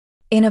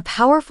In a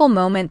powerful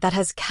moment that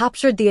has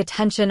captured the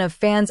attention of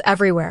fans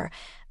everywhere,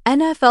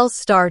 NFL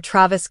star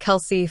Travis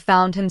Kelce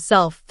found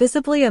himself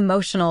visibly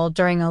emotional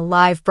during a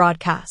live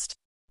broadcast.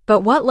 But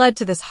what led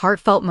to this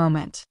heartfelt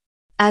moment?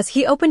 As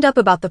he opened up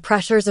about the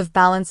pressures of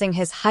balancing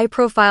his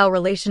high-profile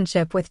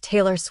relationship with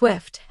Taylor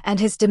Swift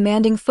and his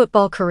demanding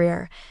football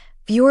career,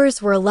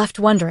 viewers were left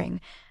wondering,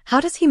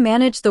 how does he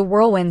manage the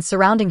whirlwind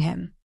surrounding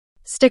him?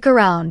 Stick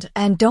around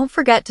and don't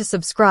forget to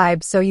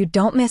subscribe so you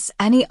don't miss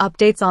any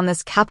updates on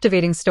this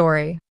captivating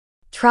story.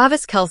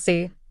 Travis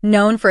Kelce,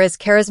 known for his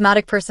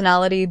charismatic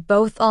personality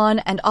both on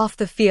and off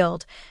the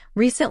field,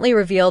 recently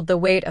revealed the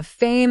weight of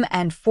fame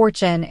and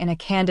fortune in a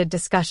candid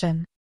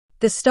discussion.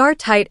 The star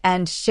tight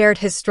end shared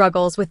his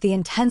struggles with the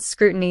intense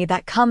scrutiny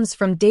that comes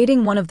from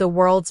dating one of the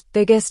world's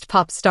biggest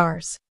pop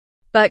stars.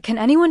 But can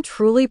anyone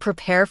truly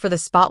prepare for the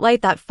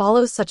spotlight that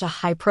follows such a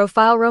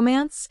high-profile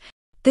romance?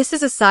 This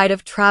is a side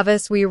of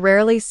Travis we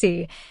rarely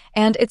see,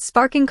 and it's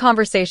sparking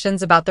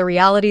conversations about the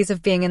realities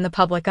of being in the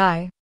public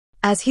eye.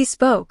 As he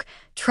spoke,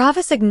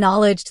 Travis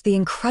acknowledged the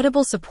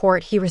incredible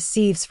support he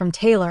receives from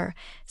Taylor,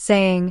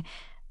 saying,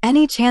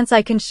 "Any chance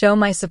I can show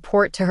my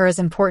support to her is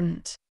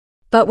important."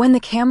 But when the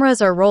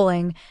cameras are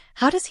rolling,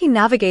 how does he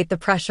navigate the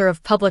pressure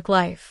of public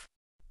life?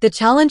 The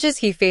challenges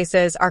he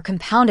faces are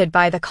compounded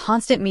by the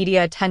constant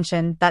media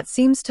attention that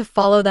seems to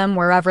follow them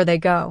wherever they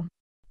go.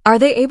 Are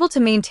they able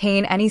to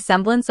maintain any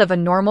semblance of a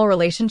normal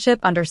relationship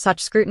under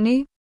such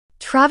scrutiny?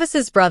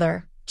 Travis's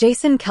brother,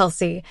 Jason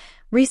Kelce,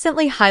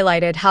 recently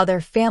highlighted how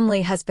their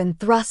family has been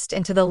thrust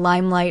into the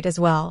limelight as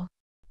well.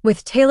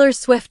 With Taylor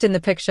Swift in the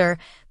picture,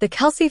 the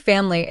Kelce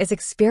family is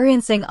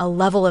experiencing a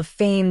level of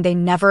fame they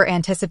never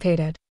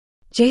anticipated.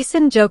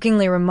 Jason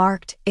jokingly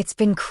remarked, "It's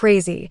been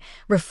crazy,"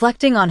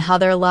 reflecting on how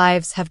their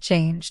lives have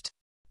changed.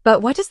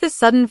 But what does this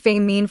sudden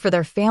fame mean for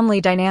their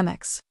family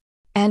dynamics?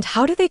 And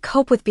how do they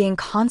cope with being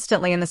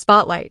constantly in the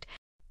spotlight?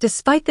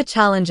 Despite the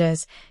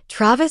challenges,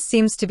 Travis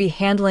seems to be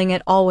handling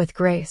it all with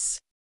grace.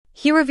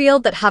 He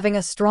revealed that having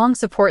a strong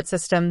support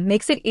system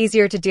makes it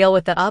easier to deal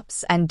with the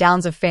ups and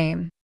downs of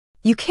fame.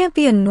 "You can't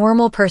be a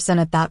normal person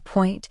at that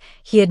point,"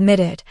 he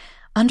admitted,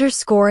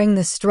 underscoring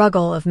the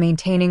struggle of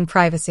maintaining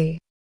privacy.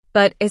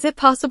 But is it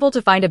possible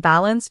to find a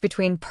balance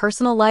between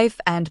personal life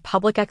and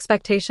public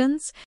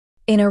expectations?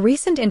 In a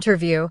recent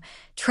interview,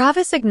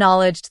 Travis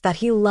acknowledged that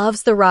he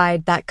loves the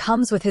ride that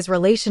comes with his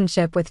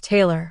relationship with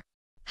Taylor.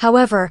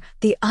 However,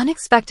 the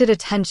unexpected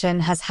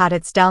attention has had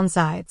its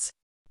downsides.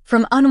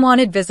 From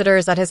unwanted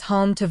visitors at his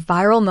home to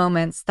viral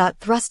moments that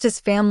thrust his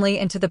family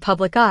into the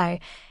public eye,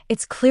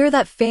 it's clear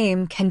that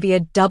fame can be a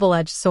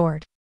double-edged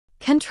sword.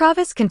 Can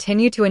Travis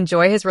continue to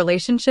enjoy his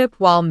relationship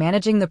while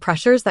managing the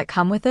pressures that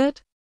come with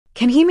it?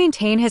 Can he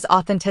maintain his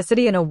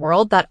authenticity in a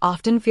world that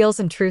often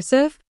feels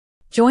intrusive?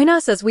 Join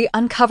us as we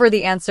uncover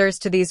the answers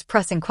to these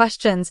pressing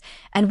questions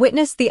and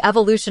witness the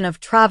evolution of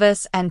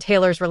Travis and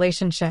Taylor's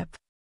relationship.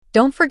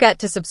 Don't forget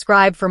to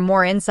subscribe for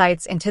more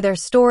insights into their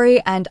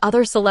story and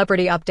other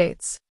celebrity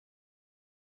updates.